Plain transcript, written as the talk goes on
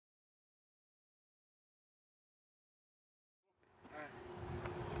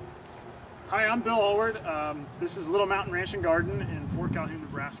Hi, I'm Bill Alward. This is Little Mountain Ranch and Garden in Fort Calhoun,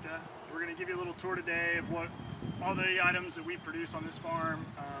 Nebraska. We're going to give you a little tour today of what all the items that we produce on this farm.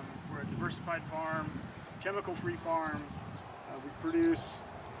 We're a diversified farm, chemical-free farm. We produce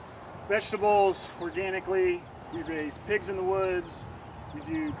vegetables organically. We raise pigs in the woods. We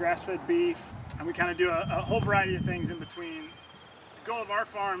do grass-fed beef, and we kind of do a whole variety of things in between. The goal of our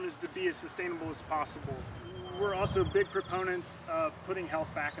farm is to be as sustainable as possible. We're also big proponents of putting health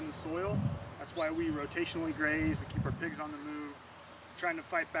back in the soil. That's why we rotationally graze. We keep our pigs on the move, trying to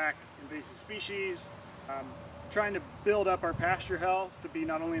fight back invasive species, trying to build up our pasture health to be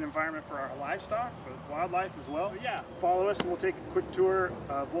not only an environment for our livestock, but wildlife as well. But yeah, follow us and we'll take a quick tour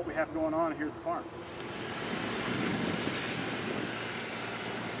of what we have going on here at the farm.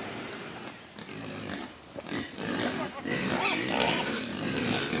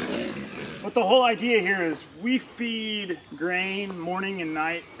 But the whole idea here is we feed grain morning and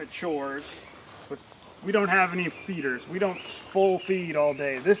night at chores, but we don't have any feeders. We don't full feed all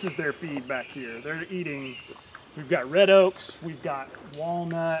day. This is their feed back here. They're eating, we've got red oaks, we've got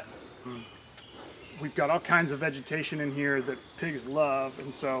walnut, we've got all kinds of vegetation in here that pigs love,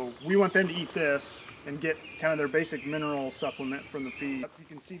 and so we want them to eat this and get kind of their basic mineral supplement from the feed. You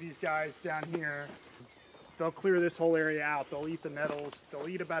can see these guys down here. They'll clear this whole area out. They'll eat the nettles. They'll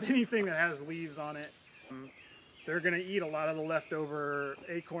eat about anything that has leaves on it. They're gonna eat a lot of the leftover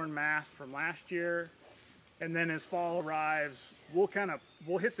acorn mass from last year. And then as fall arrives, we'll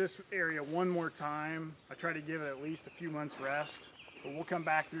hit this area one more time. I try to give it at least a few months rest, but we'll come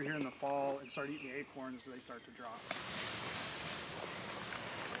back through here in the fall and start eating the acorns as they start to drop.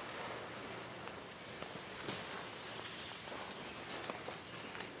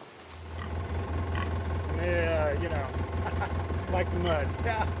 Yeah, you know, like the mud.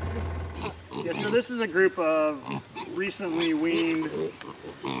 Yeah. Yeah, so this is a group of recently weaned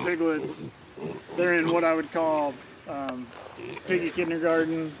piglets. They're in what I would call Piggy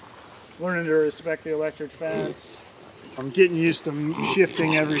Kindergarten, learning to respect the electric fence. I'm getting used to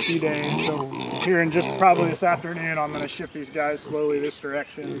shifting every few days, so here in just probably this afternoon, I'm going to shift these guys slowly this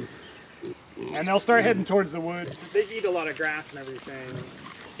direction. And they'll start heading towards the woods. They eat a lot of grass and everything,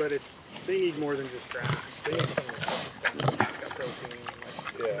 but they need more than just grass. They need some of the stuff. It's got protein,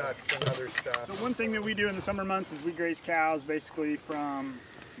 like nuts and other stuff. So one thing that we do in the summer months is we graze cows basically from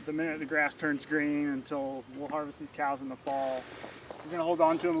the minute the grass turns green until we'll harvest these cows in the fall. We're going to hold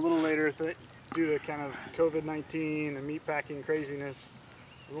on to them a little later due to kind of COVID-19 and meat packing craziness.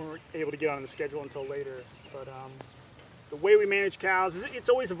 We weren't able to get on the schedule until later. But the way we manage cows, it's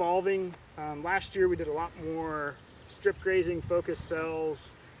always evolving. Last year we did a lot more strip grazing, focused cells,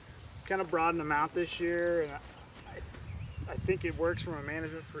 kind of broaden them out this year, and I think it works from a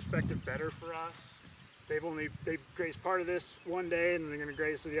management perspective better for us. They've grazed part of this one day and they're going to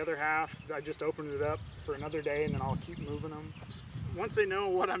graze the other half. I just opened it up for another day and then I'll keep moving them. Once they know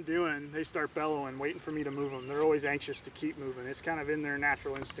what I'm doing, they start bellowing, waiting for me to move them. They're always anxious to keep moving. It's kind of in their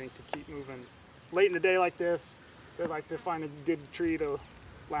natural instinct to keep moving. Late in the day like this, they like to find a good tree to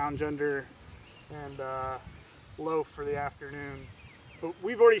lounge under and loaf for the afternoon. But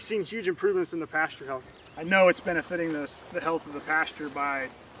we've already seen huge improvements in the pasture health. I know it's benefiting the health of the pasture by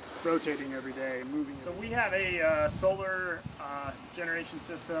rotating every day, moving. So we have a solar generation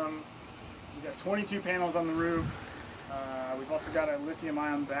system. We've got 22 panels on the roof. We've also got a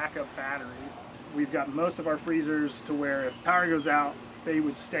lithium-ion backup battery. We've got most of our freezers to where if power goes out, they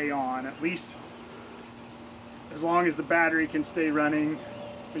would stay on, at least as long as the battery can stay running.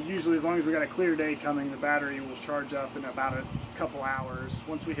 But usually as long as we got a clear day coming, the battery will charge up in about a couple hours.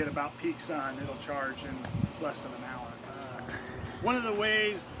 Once we hit about peak sun, it'll charge in less than an hour. One of the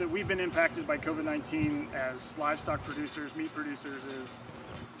ways that we've been impacted by COVID-19 as livestock producers, meat producers, is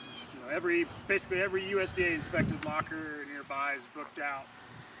basically every USDA inspected locker nearby is booked out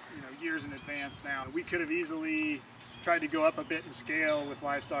years in advance now. We could have easily tried to go up a bit in scale with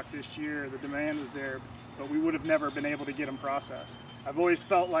livestock this year. The demand was there, but we would have never been able to get them processed. I've always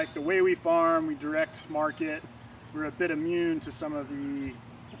felt like the way we farm, we direct market, we're a bit immune to some of the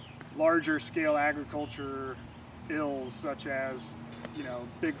larger scale agriculture ills such as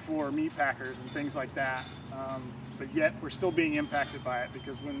big four meat packers and things like that. But yet we're still being impacted by it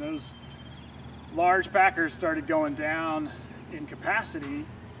because when those large packers started going down in capacity,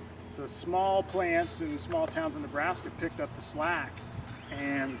 the small plants in the small towns in Nebraska picked up the slack,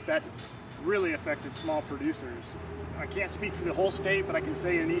 and that really affected small producers. I can't speak for the whole state, but I can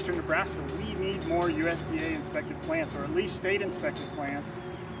say in eastern Nebraska, we need more USDA inspected plants, or at least state inspected plants,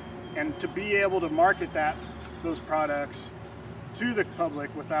 and to be able to market those products to the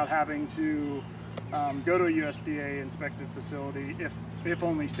public without having to go to a USDA inspected facility. if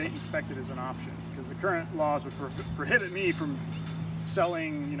only state inspected is an option, because the current laws would prohibit me from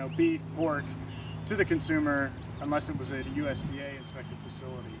selling, you know, beef, pork to the consumer unless it was a USDA inspected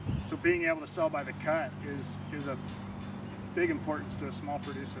facility. So being able to sell by the cut is a big importance to a small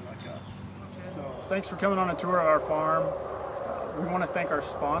producer like us. So thanks for coming on a tour of our farm. We want to thank our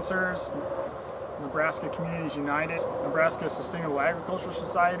sponsors, Nebraska Communities United, Nebraska Sustainable Agriculture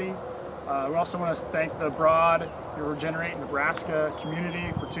Society. We also want to thank the broad RegeNErate Nebraska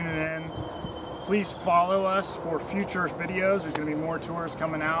community for tuning in. Please follow us for future videos. There's going to be more tours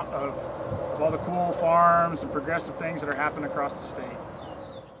coming out of all the cool farms and progressive things that are happening across the state.